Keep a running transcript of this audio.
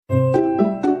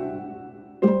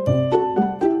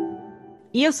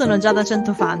Io sono Giada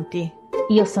Centofanti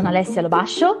Io sono Alessia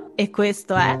Lobascio. e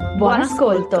questo è Buon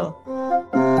ascolto.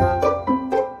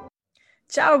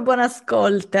 Ciao buon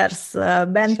ascolters,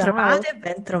 ben Ciao. trovate e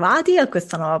ben trovati a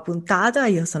questa nuova puntata.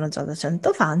 Io sono Giada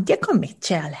Centofanti e con me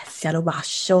c'è Alessia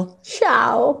Lobascio.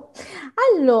 Ciao.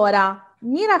 Allora,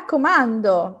 mi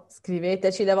raccomando,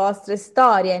 scriveteci le vostre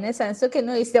storie, nel senso che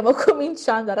noi stiamo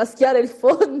cominciando a raschiare il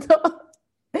fondo.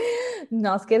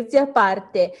 No, scherzi a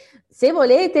parte. Se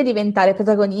volete diventare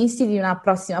protagonisti di una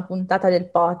prossima puntata del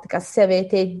podcast, se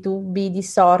avete dubbi di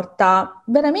sorta,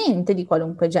 veramente di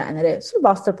qualunque genere, sul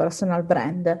vostro personal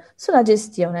brand, sulla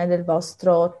gestione del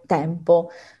vostro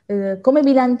tempo, come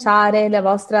bilanciare la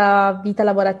vostra vita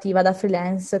lavorativa da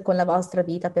freelance con la vostra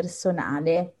vita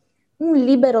personale, un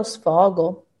libero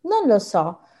sfogo, non lo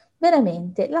so,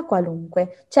 veramente la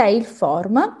qualunque. C'è il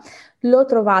form, lo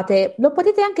trovate, lo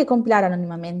potete anche compilare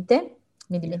anonimamente,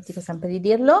 mi dimentico sempre di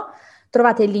dirlo.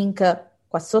 Trovate il link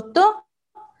qua sotto,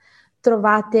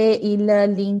 trovate il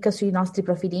link sui nostri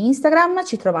profili Instagram,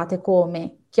 ci trovate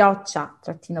come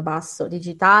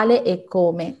 @digitale e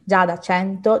come Giada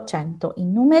 100, 100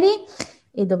 in numeri.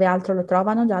 E dove altro lo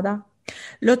trovano, Giada?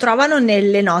 Lo trovano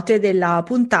nelle note della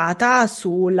puntata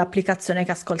sull'applicazione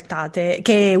che ascoltate,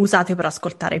 che usate per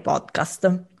ascoltare i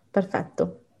podcast. Perfetto,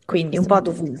 per Quindi un questo po'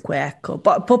 motivo. dovunque, ecco.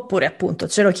 Oppure appunto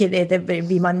ce lo chiedete e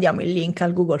vi mandiamo il link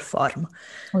al Google Form.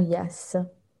 Oh yes.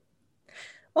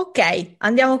 Ok,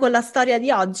 andiamo con la storia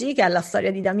di oggi, che è la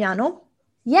storia di Damiano.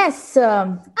 Yes,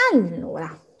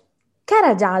 allora,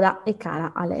 cara Giada e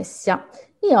cara Alessia,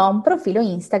 io ho un profilo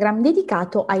Instagram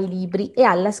dedicato ai libri e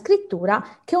alla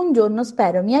scrittura che un giorno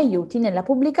spero mi aiuti nella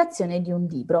pubblicazione di un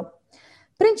libro.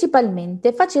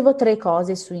 Principalmente facevo tre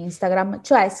cose su Instagram,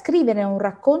 cioè scrivere un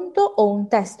racconto o un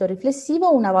testo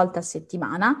riflessivo una volta a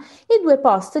settimana e due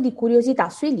post di curiosità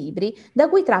sui libri da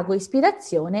cui traggo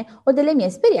ispirazione o delle mie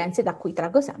esperienze da cui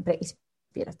traggo sempre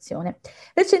ispirazione.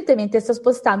 Recentemente sto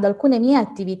spostando alcune mie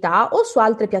attività o su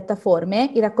altre piattaforme,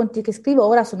 i racconti che scrivo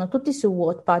ora sono tutti su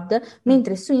Wattpad,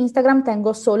 mentre su Instagram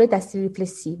tengo solo i testi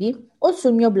riflessivi, o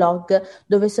sul mio blog,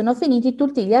 dove sono finiti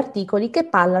tutti gli articoli che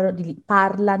parlano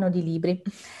di libri.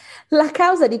 La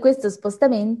causa di questo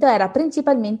spostamento era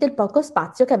principalmente il poco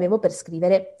spazio che avevo per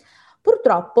scrivere.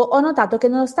 Purtroppo ho notato che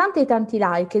nonostante i tanti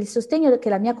like e il sostegno che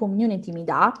la mia community mi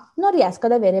dà, non riesco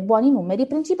ad avere buoni numeri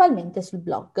principalmente sul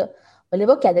blog.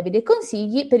 Volevo chiedervi dei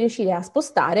consigli per riuscire a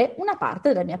spostare una parte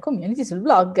della mia community sul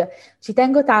blog. Ci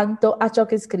tengo tanto a ciò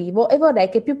che scrivo e vorrei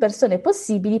che più persone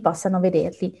possibili possano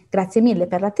vederli. Grazie mille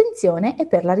per l'attenzione e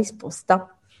per la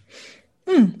risposta.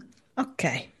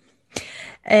 Ok.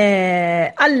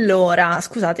 Allora,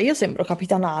 scusate, io sembro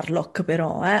Capitan Harlock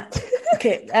però,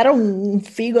 che era un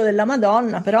figo della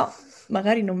Madonna, però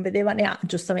magari non vedeva neanche,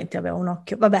 giustamente aveva un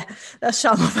occhio. Vabbè,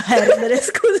 lasciamo perdere,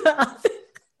 scusate.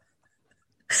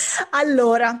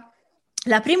 Allora,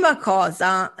 la prima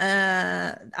cosa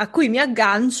a cui mi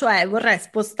aggancio è vorrei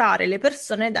spostare le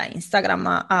persone da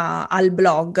Instagram al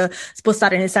blog,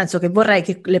 spostare nel senso che vorrei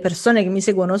che le persone che mi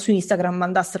seguono su Instagram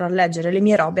andassero a leggere le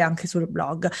mie robe anche sul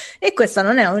blog. E questa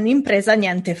non è un'impresa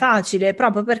niente facile,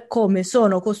 proprio per come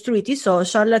sono costruiti i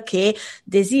social che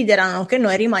desiderano che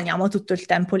noi rimaniamo tutto il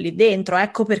tempo lì dentro.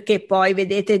 Ecco perché poi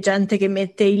vedete gente che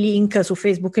mette i link su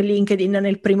Facebook e LinkedIn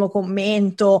nel primo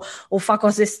commento o fa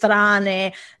cose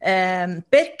strane,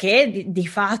 perché di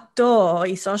fatto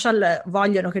i social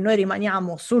vogliono che noi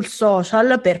rimaniamo sul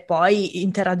social per poi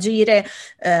interagire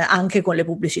anche con le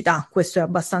pubblicità. Questo è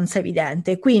abbastanza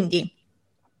evidente. Quindi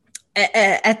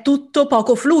è tutto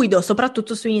poco fluido,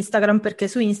 soprattutto su Instagram, perché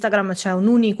su Instagram c'è un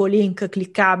unico link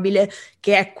cliccabile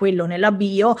che è quello nella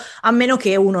bio, a meno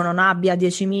che uno non abbia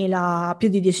 10.000, più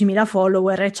di 10.000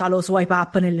 follower e c'ha lo swipe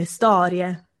up nelle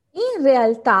storie. In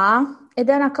realtà, ed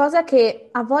è una cosa che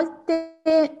a volte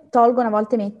tolgono, a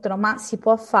volte mettono, ma si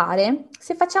può fare.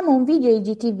 Se facciamo un video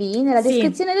IGTV, nella Sì,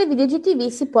 descrizione del video IGTV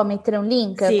si può mettere un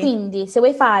link. sì. Quindi, se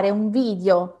vuoi fare un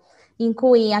video in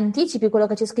cui anticipi quello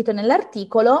che c'è scritto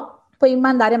nell'articolo, puoi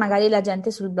mandare magari la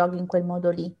gente sul blog in quel modo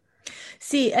lì.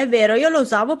 Sì, è vero, io lo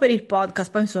usavo per il podcast,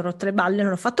 poi mi sono rotte le balle,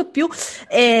 non l'ho fatto più,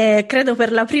 credo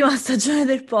per la prima stagione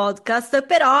del podcast,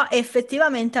 però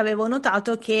effettivamente avevo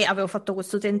notato che avevo fatto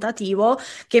questo tentativo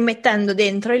che mettendo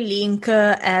dentro il link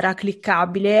era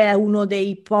cliccabile, è uno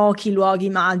dei pochi luoghi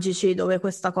magici dove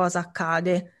questa cosa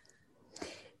accade.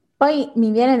 Poi mi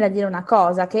viene da dire una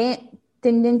cosa, che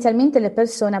tendenzialmente le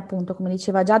persone, appunto, come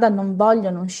diceva Giada, non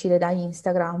vogliono uscire da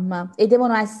Instagram e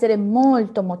devono essere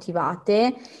molto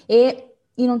motivate e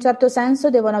in un certo senso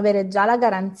devono avere già la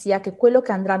garanzia che quello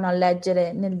che andranno a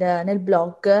leggere nel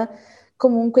blog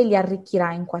comunque li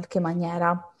arricchirà in qualche maniera.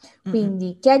 Mm-mm.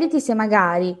 Quindi chiediti se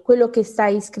magari quello che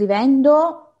stai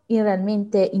scrivendo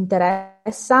realmente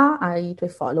interessa ai tuoi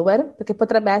follower, perché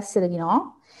potrebbe essere di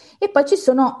no. E poi ci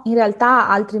sono in realtà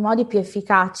altri modi più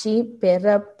efficaci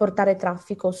per portare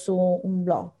traffico su un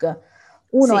blog.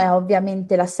 Uno è Sì,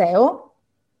 ovviamente la SEO,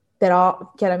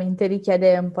 però chiaramente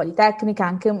richiede un po' di tecnica,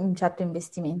 anche un certo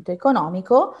investimento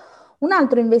economico. Un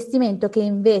altro investimento che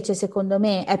invece secondo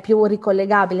me è più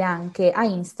ricollegabile anche a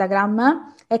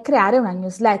Instagram è creare una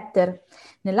newsletter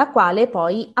nella quale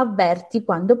poi avverti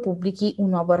quando pubblichi un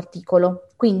nuovo articolo.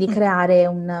 Quindi mm, creare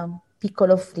un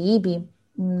piccolo freebie,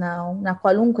 una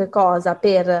qualunque cosa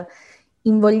per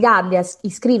invogliarli a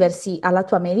iscriversi alla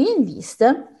tua mailing list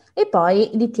e poi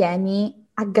li tieni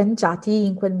agganciati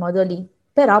in quel modo lì.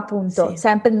 Però appunto sì.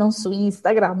 sempre non su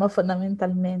Instagram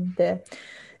fondamentalmente.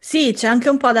 Sì, c'è anche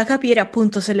un po' da capire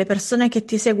appunto se le persone che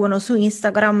ti seguono su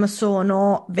Instagram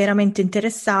sono veramente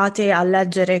interessate a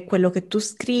leggere quello che tu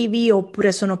scrivi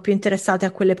oppure sono più interessate a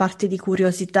quelle parti di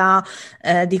curiosità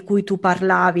di cui tu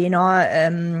parlavi, no?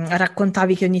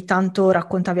 Raccontavi che ogni tanto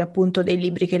raccontavi appunto dei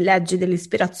libri che leggi,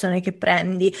 dell'ispirazione che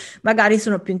prendi, magari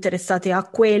sono più interessate a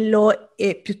quello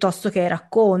piuttosto che ai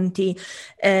racconti.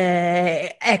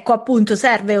 Ecco, appunto,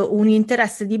 serve un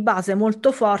interesse di base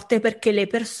molto forte perché le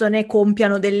persone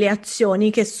compiano delle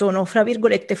azioni che sono, fra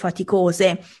virgolette,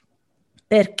 faticose.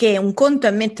 Perché un conto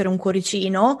è mettere un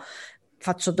cuoricino,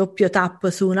 faccio doppio tap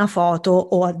su una foto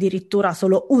o addirittura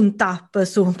solo un tap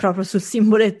proprio sul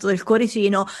simboletto del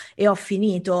cuoricino e ho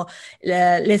finito.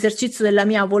 L'esercizio della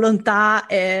mia volontà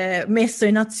messo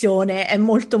in azione è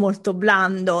molto molto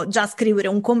blando. Già scrivere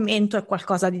un commento è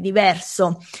qualcosa di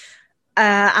diverso.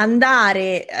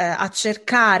 Andare a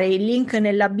cercare il link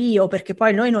nella bio perché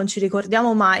poi noi non ci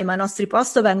ricordiamo mai, ma i nostri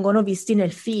post vengono visti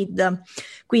nel feed.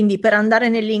 Quindi per andare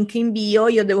nel link in bio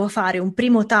io devo fare un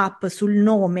primo tap sul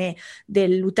nome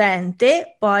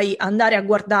dell'utente, poi andare a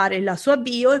guardare la sua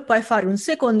bio e poi fare un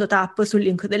secondo tap sul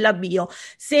link della bio.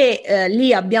 Se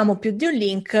lì abbiamo più di un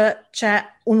link, c'è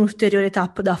un ulteriore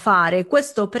tap da fare.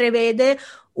 Questo prevede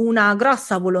una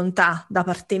grossa volontà da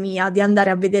parte mia di andare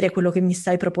a vedere quello che mi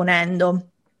stai proponendo.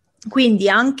 Quindi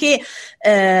anche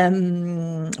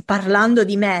parlando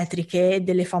di metriche,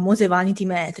 delle famose vanity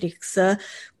metrics,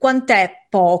 quant'è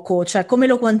poco? Cioè come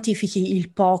lo quantifichi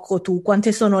il poco tu?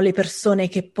 Quante sono le persone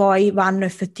che poi vanno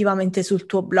effettivamente sul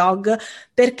tuo blog?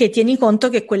 Perché tieni conto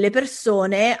che quelle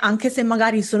persone, anche se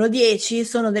magari sono 10,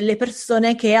 sono delle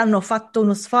persone che hanno fatto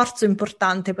uno sforzo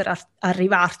importante per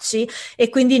arrivarci e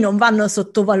quindi non vanno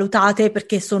sottovalutate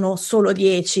perché sono solo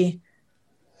 10.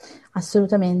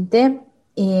 Assolutamente.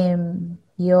 E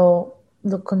io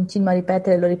lo continuo a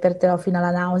ripetere, lo ripeterò fino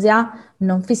alla nausea,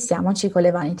 non fissiamoci con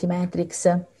le vanity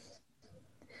metrics,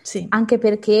 Sì, anche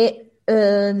perché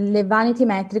le vanity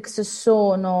metrics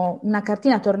sono una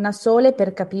cartina tornasole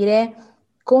per capire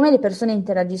come le persone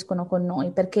interagiscono con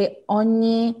noi, perché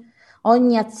ogni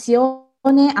azione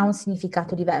ha un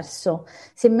significato diverso.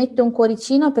 Se metto un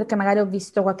cuoricino è perché magari ho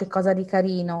visto qualche cosa di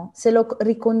carino, se lo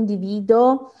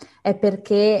ricondivido è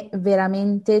perché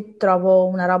veramente trovo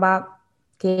una roba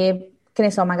che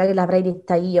ne so, magari l'avrei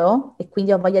detta io e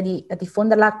quindi ho voglia di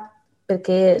diffonderla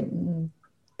perché,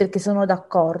 perché sono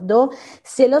d'accordo.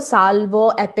 Se lo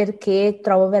salvo è perché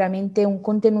trovo veramente un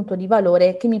contenuto di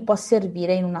valore che mi può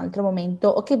servire in un altro momento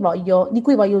o di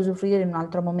cui voglio usufruire in un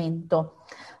altro momento.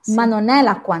 Ma sì. non è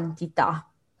la quantità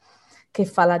che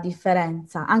fa la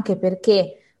differenza, anche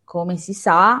perché come si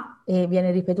sa e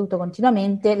viene ripetuto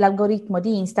continuamente, l'algoritmo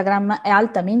di Instagram è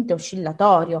altamente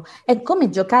oscillatorio. È come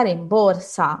giocare in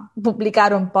borsa,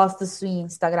 pubblicare un post su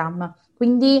Instagram.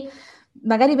 Quindi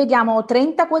magari vediamo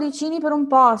 30 cuoricini per un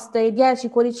post e 10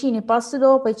 cuoricini il post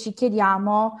dopo e ci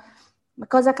chiediamo ma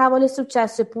cosa cavolo è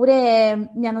successo?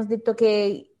 Eppure mi hanno detto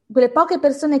che quelle poche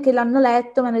persone che l'hanno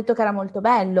letto mi hanno detto che era molto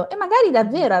bello e magari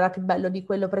davvero era più bello di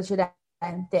quello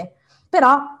precedente.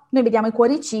 Però noi vediamo i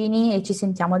cuoricini e ci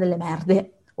sentiamo delle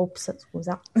merde. Ops,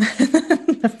 scusa.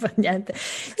 Non fa niente.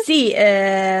 Sì,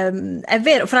 è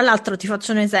vero. Fra l'altro, ti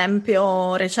faccio un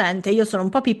esempio recente. Io sono un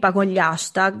po' pippa con gli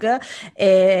hashtag.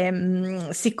 E,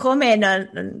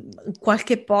 siccome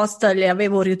qualche post li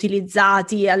avevo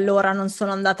riutilizzati, allora non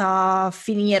sono andata a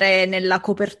finire nella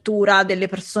copertura delle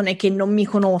persone che non mi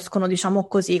conoscono, diciamo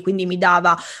così. Quindi mi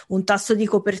dava un tasso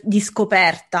di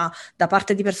scoperta da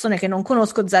parte di persone che non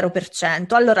conosco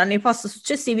 0%. Allora, nei post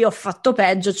successivi ho fatto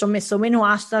peggio, ci ho messo meno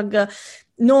hashtag,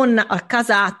 non a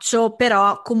casaccio,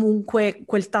 però comunque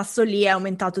quel tasso lì è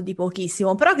aumentato di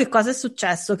pochissimo. Però che cosa è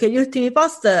successo? Che gli ultimi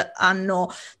post hanno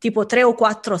tipo 3 o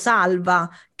 4 salva,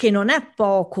 che non è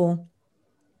poco.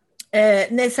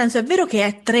 Nel senso, è vero che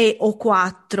è 3 o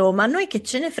 4, ma noi che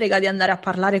ce ne frega di andare a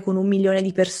parlare con 1 milione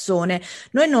di persone?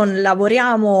 Noi non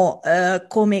lavoriamo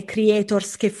come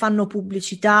creators che fanno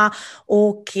pubblicità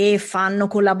o che fanno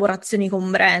collaborazioni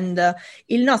con brand.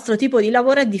 Il nostro tipo di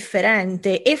lavoro è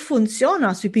differente e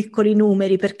funziona sui piccoli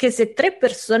numeri, perché se 3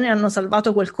 persone hanno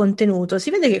salvato quel contenuto,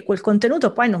 si vede che quel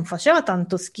contenuto poi non faceva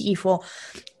tanto schifo.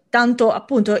 Tanto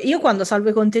appunto io quando salvo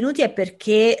i contenuti è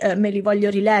perché me li voglio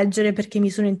rileggere, perché mi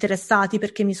sono interessati,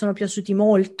 perché mi sono piaciuti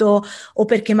molto o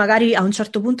perché magari a un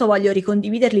certo punto voglio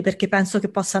ricondividerli perché penso che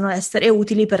possano essere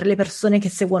utili per le persone che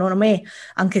seguono me,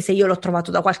 anche se io l'ho trovato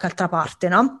da qualche altra parte,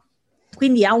 no?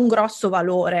 Quindi ha un grosso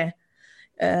valore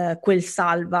quel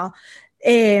salva.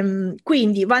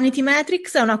 Quindi Vanity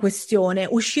Metrics è una questione,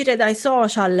 uscire dai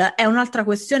social è un'altra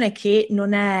questione che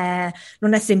non è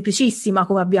semplicissima,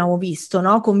 come abbiamo visto,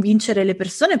 no? Convincere le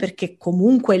persone perché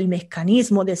comunque il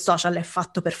meccanismo del social è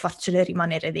fatto per farcele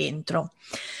rimanere dentro.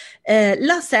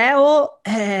 La SEO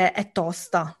è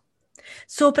tosta.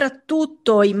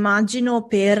 Soprattutto immagino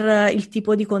per il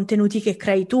tipo di contenuti che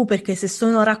crei tu, perché se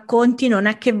sono racconti non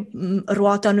è che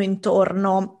ruotano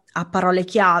intorno a parole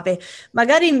chiave,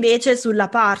 magari invece sulla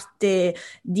parte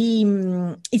di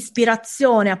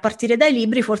ispirazione a partire dai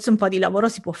libri forse un po' di lavoro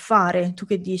si può fare. Tu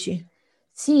che dici?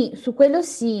 Sì, su quello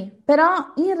sì,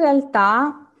 però in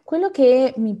realtà quello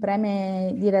che mi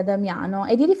preme dire a Damiano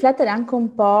è di riflettere anche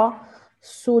un po'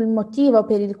 sul motivo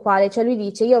per il quale, cioè lui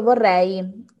dice io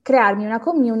vorrei crearmi una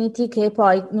community che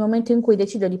poi nel momento in cui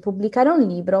decido di pubblicare un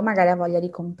libro magari ha voglia di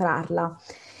comprarla.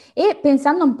 E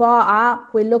pensando un po' a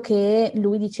quello che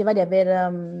lui diceva di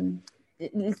aver,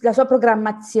 la sua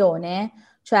programmazione,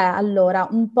 cioè allora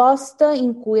un post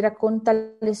in cui racconta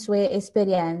le sue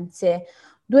esperienze,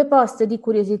 2 post di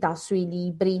curiosità sui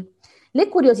libri. Le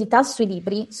curiosità sui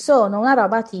libri sono una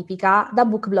roba tipica da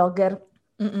book blogger,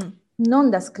 Mm-mm. non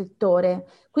da scrittore.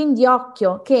 Quindi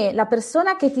occhio che la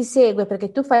persona che ti segue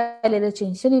perché tu fai le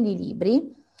recensioni di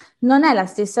libri non è la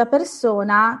stessa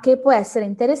persona che può essere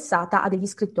interessata a degli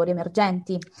scrittori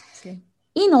emergenti. Sì.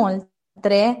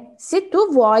 Inoltre, se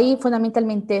tu vuoi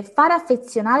fondamentalmente far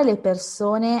affezionare le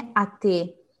persone a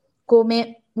te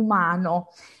come umano,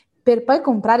 per poi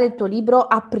comprare il tuo libro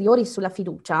a priori sulla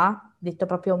fiducia, detto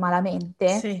proprio malamente,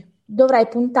 Sì. dovrai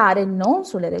puntare non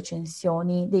sulle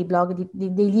recensioni dei blog,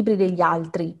 dei libri degli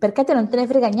altri, perché te non te ne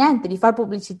frega niente di fare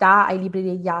pubblicità ai libri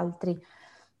degli altri,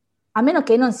 a meno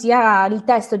che non sia il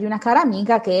testo di una cara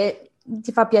amica che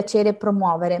ti fa piacere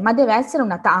promuovere, ma deve essere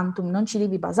una tantum, non ci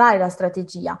devi basare la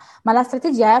strategia, ma la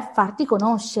strategia è farti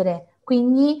conoscere,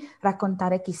 quindi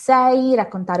raccontare chi sei,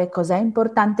 raccontare cosa è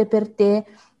importante per te,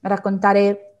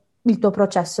 raccontare il tuo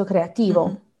processo Mm-mm.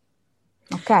 creativo,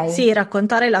 ok? Sì,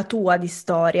 raccontare la tua di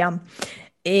storia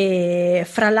e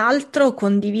fra l'altro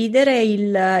condividere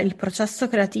il processo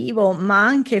creativo, ma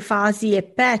anche fasi e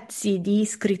pezzi di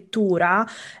scrittura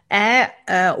è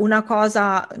una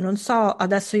cosa, non so,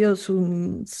 adesso io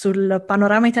sul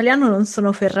panorama italiano non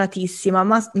sono ferratissima,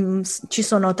 ma ci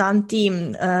sono tanti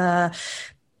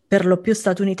per lo più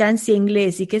statunitensi e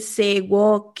inglesi che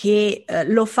seguo che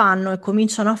lo fanno e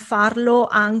cominciano a farlo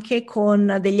anche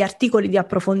con degli articoli di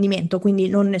approfondimento, quindi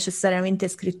non necessariamente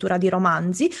scrittura di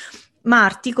romanzi, ma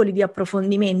articoli di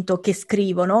approfondimento che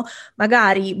scrivono,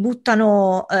 magari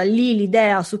buttano lì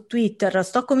l'idea su Twitter,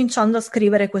 sto cominciando a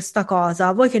scrivere questa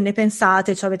cosa, voi che ne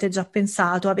pensate? Ci avete già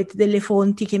pensato? Avete delle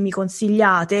fonti che mi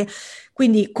consigliate?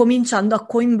 Quindi cominciando a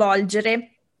coinvolgere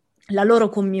la loro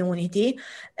community,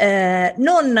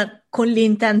 non con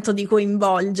l'intento di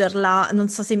coinvolgerla, non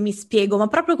so se mi spiego, ma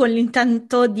proprio con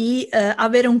l'intento di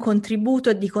avere un contributo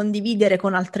e di condividere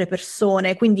con altre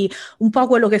persone, quindi un po'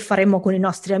 quello che faremmo con i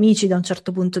nostri amici da un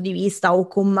certo punto di vista o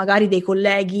con magari dei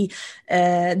colleghi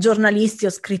giornalisti o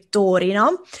scrittori,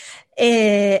 no?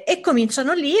 E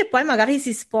cominciano lì e poi magari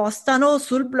si spostano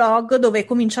sul blog dove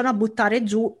cominciano a buttare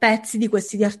giù pezzi di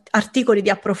questi articoli di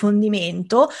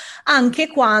approfondimento anche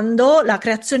quando la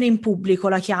creazione in pubblico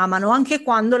la chiamano, anche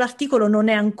quando l'articolo non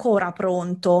è ancora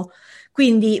pronto.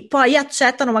 Quindi poi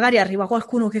accettano, magari arriva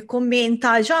qualcuno che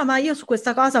commenta, dice, ah, ma io su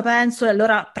questa cosa penso, e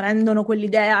allora prendono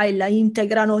quell'idea e la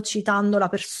integrano citando la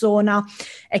persona.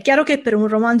 È chiaro che per un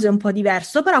romanzo è un po'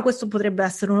 diverso, però questo potrebbe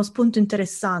essere uno spunto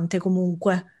interessante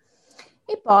comunque.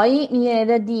 E poi mi viene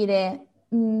da dire,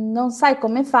 non sai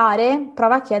come fare,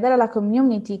 prova a chiedere alla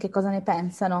community che cosa ne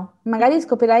pensano. Magari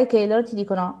scoprirai che loro ti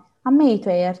dicono, a me i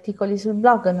tuoi articoli sul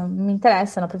blog non mi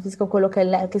interessano, preferisco quello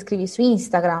che scrivi su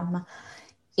Instagram.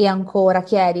 E ancora,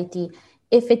 chiediti,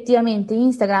 effettivamente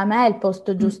Instagram è il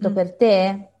posto giusto Mm-mm. per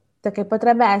te? Perché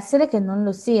potrebbe essere che non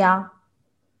lo sia.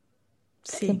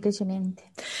 Sì.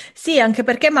 semplicemente. Sì, anche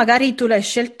perché magari tu l'hai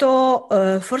scelto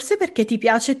forse perché ti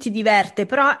piace e ti diverte,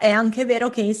 però è anche vero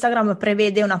che Instagram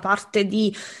prevede una parte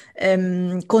di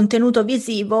contenuto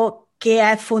visivo che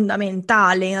è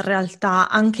fondamentale in realtà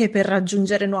anche per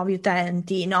raggiungere nuovi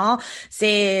utenti, no?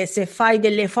 Se fai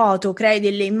delle foto, crei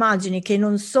delle immagini che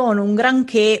non sono un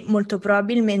granché, molto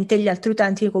probabilmente gli altri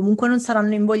utenti comunque non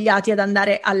saranno invogliati ad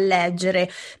andare a leggere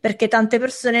perché tante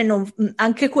persone non,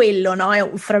 anche quello, no, è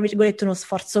fra virgolette uno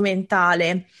sforzo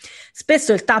mentale.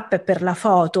 Spesso il tap è per la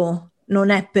foto,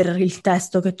 non è per il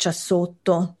testo che c'è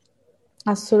sotto.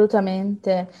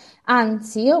 Assolutamente.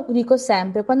 Anzi, io dico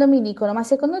sempre, quando mi dicono, ma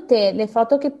secondo te le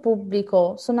foto che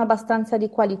pubblico sono abbastanza di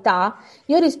qualità?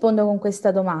 Io rispondo con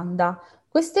questa domanda.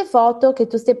 Queste foto che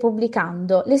tu stai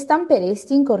pubblicando, le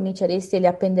stamperesti, incorniceresti e le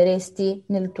appenderesti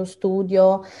nel tuo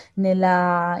studio,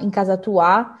 in casa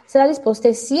tua? Se la risposta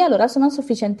è sì, allora sono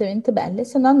sufficientemente belle,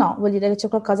 se no no, vuol dire che c'è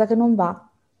qualcosa che non va.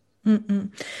 Mm-mm.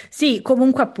 Sì,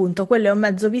 comunque appunto quello è un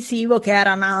mezzo visivo che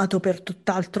era nato per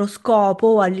tutt'altro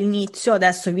scopo all'inizio,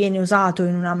 adesso viene usato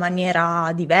in una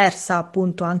maniera diversa,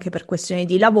 appunto anche per questioni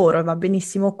di lavoro e va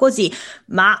benissimo così,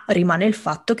 ma rimane il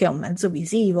fatto che è un mezzo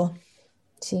visivo.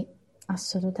 Sì,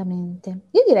 assolutamente.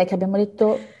 Io direi che abbiamo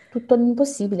detto tutto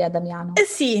l'impossibile a Eh Damiano.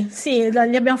 sì, sì,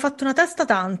 gli abbiamo fatto una testa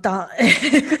tanta,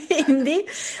 quindi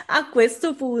a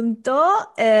questo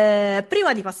punto,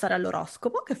 prima di passare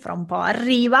all'oroscopo, che fra un po'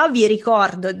 arriva, vi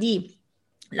ricordo di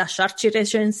lasciarci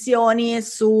recensioni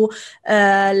su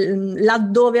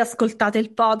laddove ascoltate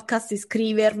il podcast,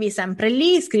 iscrivervi sempre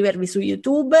lì, iscrivervi su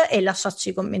YouTube e lasciarci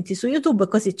i commenti su YouTube,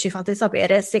 così ci fate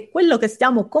sapere se quello che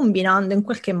stiamo combinando in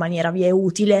qualche maniera vi è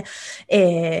utile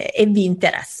e vi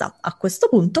interessa. A questo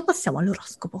punto passiamo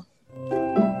all'oroscopo.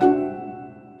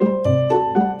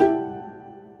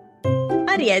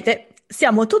 Ariete,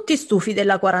 siamo tutti stufi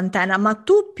della quarantena, ma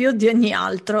tu più di ogni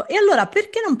altro. E allora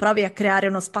perché non provi a creare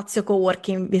uno spazio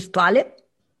coworking virtuale?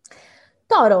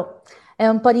 Toro, è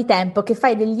un po' di tempo che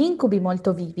fai degli incubi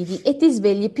molto vividi e ti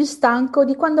svegli più stanco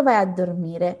di quando vai a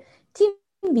dormire. Ti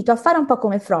invito a fare un po'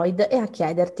 come Freud e a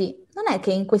chiederti, non è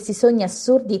che in questi sogni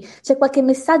assurdi c'è qualche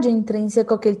messaggio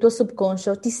intrinseco che il tuo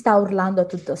subconscio ti sta urlando a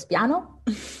tutto spiano?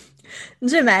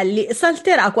 Gemelli,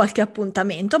 salterà qualche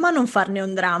appuntamento, ma non farne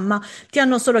un dramma. Ti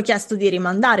hanno solo chiesto di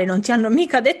rimandare, non ti hanno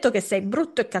mica detto che sei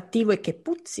brutto e cattivo e che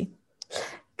puzzi.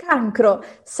 Cancro,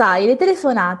 sai, le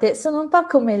telefonate sono un po'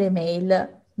 come le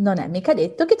mail. Non è mica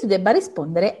detto che tu debba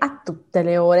rispondere a tutte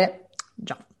le ore.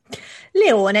 Già.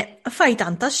 Leone, fai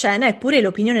tanta scena eppure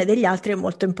l'opinione degli altri è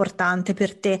molto importante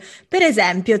per te. Per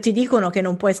esempio, ti dicono che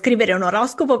non puoi scrivere un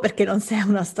oroscopo perché non sei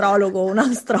un astrologo o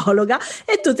un'astrologa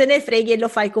e tu te ne freghi e lo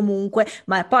fai comunque,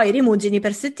 ma poi rimugini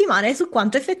per settimane su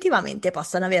quanto effettivamente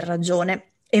possano aver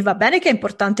ragione. E va bene che è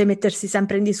importante mettersi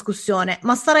sempre in discussione,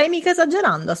 ma starai mica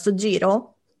esagerando a sto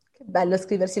giro? Che bello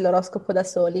scriversi l'oroscopo da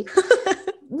soli.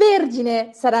 Vergine,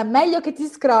 sarà meglio che ti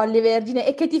scrolli, Vergine,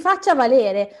 e che ti faccia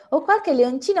valere, o qualche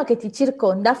leoncino che ti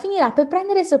circonda finirà per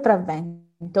prendere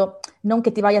sopravvento. Non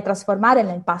che ti voglia trasformare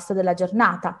nel pasto della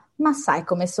giornata, ma sai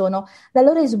come sono, la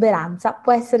loro esuberanza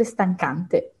può essere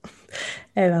stancante.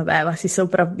 E vabbè, ma si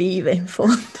sopravvive in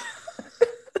fondo.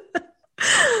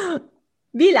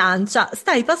 Bilancia,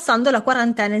 stai passando la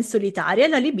quarantena in solitaria e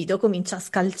la libido comincia a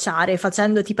scalciare,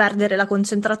 facendoti perdere la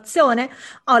concentrazione?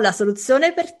 Ho la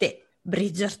soluzione per te,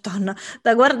 Bridgerton,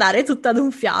 da guardare tutta ad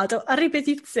un fiato, a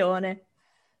ripetizione.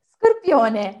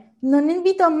 Scorpione, non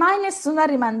invito mai nessuno a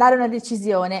rimandare una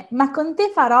decisione, ma con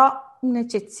te farò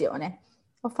un'eccezione.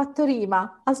 Ho fatto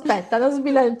rima. Aspetta, non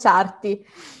sbilanciarti.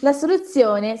 La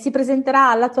soluzione si presenterà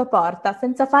alla tua porta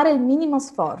senza fare il minimo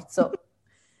sforzo.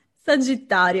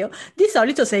 Sagittario, di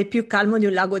solito sei più calmo di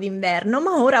un lago d'inverno,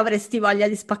 ma ora avresti voglia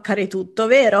di spaccare tutto,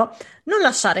 vero? Non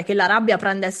lasciare che la rabbia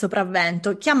prenda il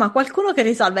sopravvento, chiama qualcuno che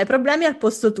risolva i problemi al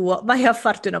posto tuo, vai a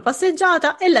farti una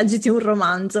passeggiata e leggiti un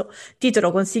romanzo.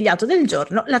 Titolo consigliato del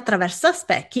giorno, L'attraverso a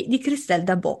specchi di Christelle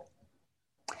Dabot.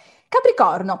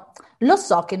 Capricorno, lo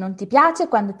so che non ti piace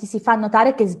quando ti si fa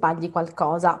notare che sbagli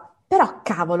qualcosa, però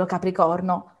cavolo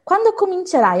Capricorno, quando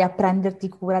comincerai a prenderti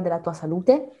cura della tua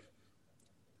salute?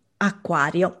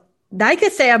 Acquario. Dai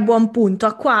che sei a buon punto,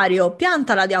 Acquario,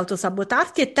 piantala di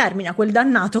autosabotarti e termina quel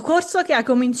dannato corso che hai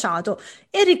cominciato.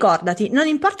 E ricordati, non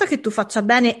importa che tu faccia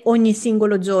bene ogni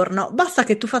singolo giorno, basta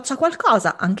che tu faccia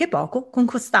qualcosa, anche poco, con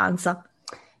costanza.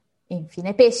 E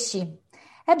infine pesci.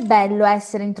 È bello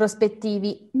essere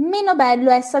introspettivi, meno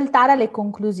bello è saltare alle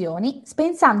conclusioni,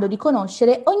 pensando di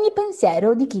conoscere ogni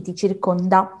pensiero di chi ti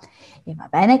circonda. E va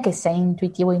bene che sei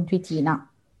intuitivo, intuitiva,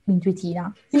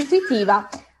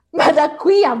 ma da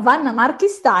qui a Vanna Marchi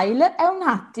Style è un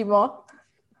attimo.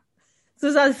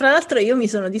 Scusate, fra l'altro io mi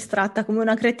sono distratta come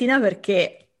una cretina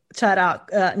perché c'era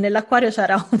nell'acquario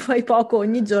c'era un fai poco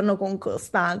ogni giorno con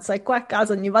Costanza e qua a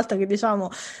casa ogni volta che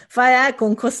diciamo fai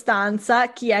con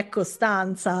Costanza, chi è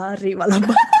Costanza? Arriva la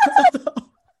battuta dopo.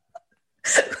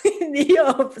 Quindi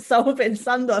io stavo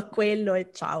pensando a quello e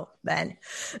ciao, bene.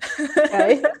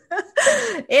 Ok.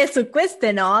 E su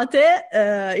queste note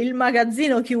il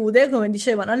magazzino chiude, come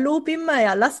dicevano a Lupim e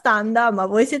alla Standa, ma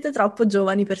voi siete troppo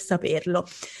giovani per saperlo.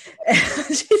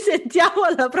 Ci sentiamo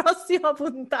alla prossima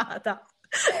puntata.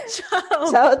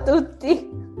 Ciao! Ciao a tutti.